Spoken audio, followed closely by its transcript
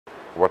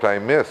What I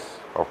miss,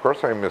 of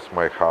course I miss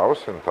my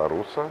house in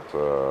Tarusa,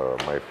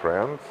 my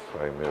friends,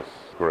 I miss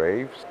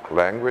graves,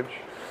 language.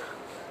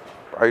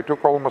 I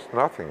took almost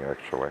nothing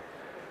actually.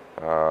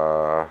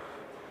 You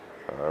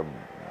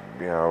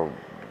know,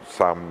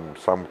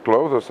 some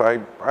clothes, I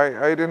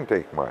didn't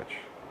take much.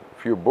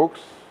 A few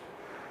books,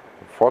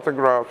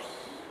 photographs,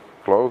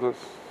 clothes,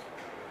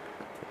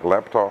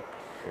 laptop,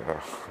 you know,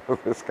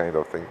 this kind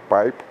of thing,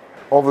 pipe.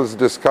 All these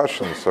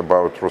discussions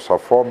about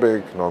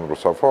Russophobic,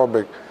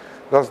 non-Russophobic,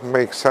 doesn't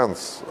make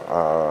sense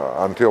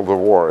until the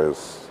war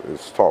is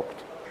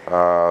stopped.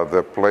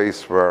 The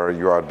place where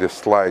you are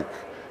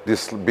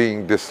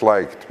being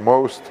disliked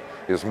most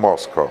is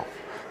Moscow.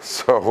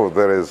 So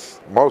there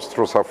is, most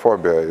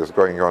Russophobia is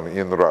going on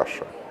in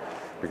Russia,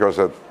 because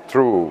the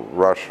true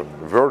Russian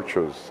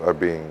virtues are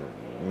being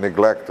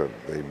neglected,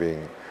 they're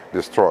being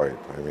destroyed.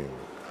 I mean,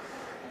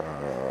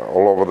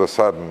 all over the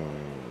sudden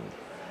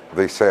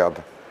they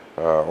said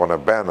on the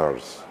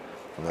banners,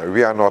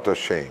 "We are not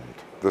ashamed."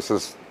 This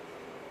is,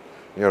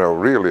 you know,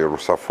 really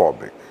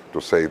Russophobic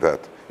to say that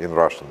in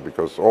Russian,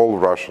 because all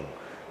Russian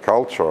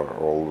culture,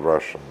 all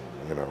Russian,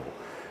 you know,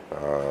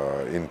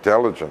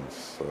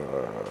 intelligence,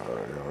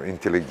 you know,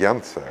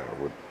 intelligentsia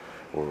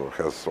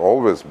has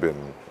always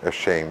been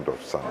ashamed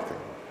of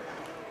something.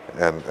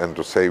 And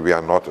to say we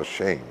are not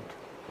ashamed,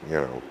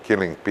 you know,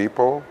 killing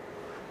people,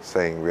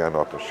 saying we are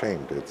not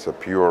ashamed, it's a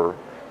pure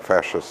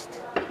fascist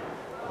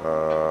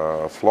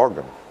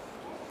slogan.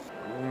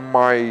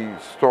 My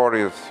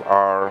stories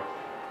are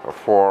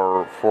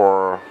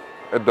for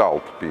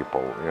adult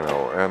people, you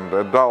know, and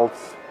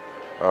adults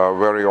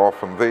very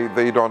often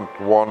they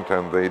don't want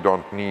and they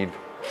don't need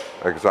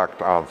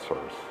exact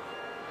answers.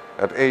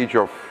 At age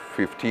of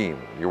 15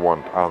 you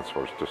want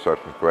answers to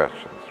certain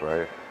questions,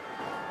 right?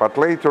 But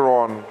later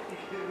on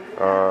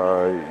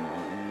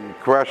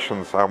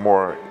questions are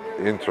more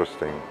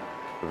interesting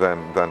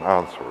than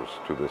answers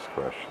to these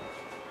questions.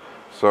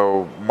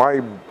 So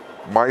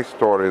my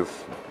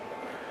stories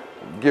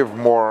give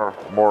more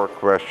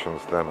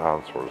questions than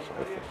answers,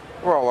 I think.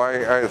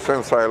 Well,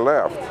 since I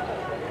left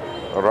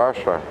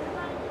Russia,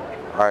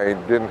 I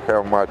didn't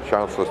have much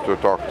chances to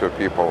talk to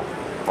people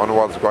on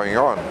what's going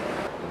on.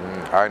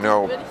 I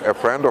know a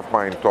friend of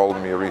mine told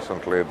me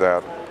recently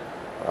that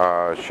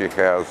she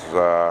has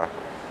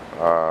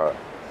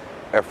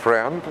a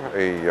friend,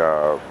 you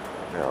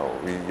know,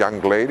 a young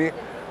lady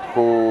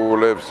who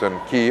lives in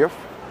Kiev,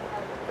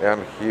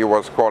 and he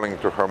was calling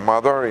to her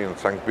mother in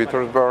St.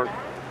 Petersburg,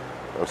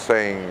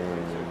 saying,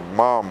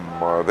 "Mom,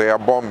 they are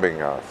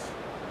bombing us.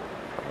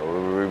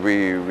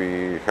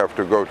 We have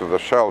to go to the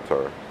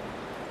shelter."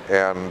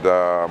 And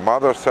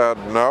mother said,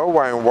 "No,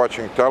 I'm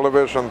watching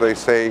television. They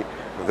say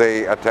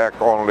they attack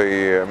only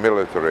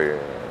military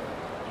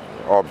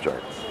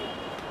objects."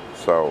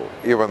 So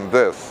even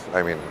this,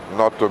 I mean,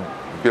 not to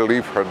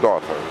believe her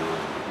daughter,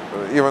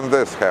 even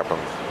this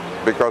happens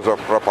because of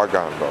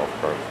propaganda, of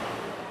course.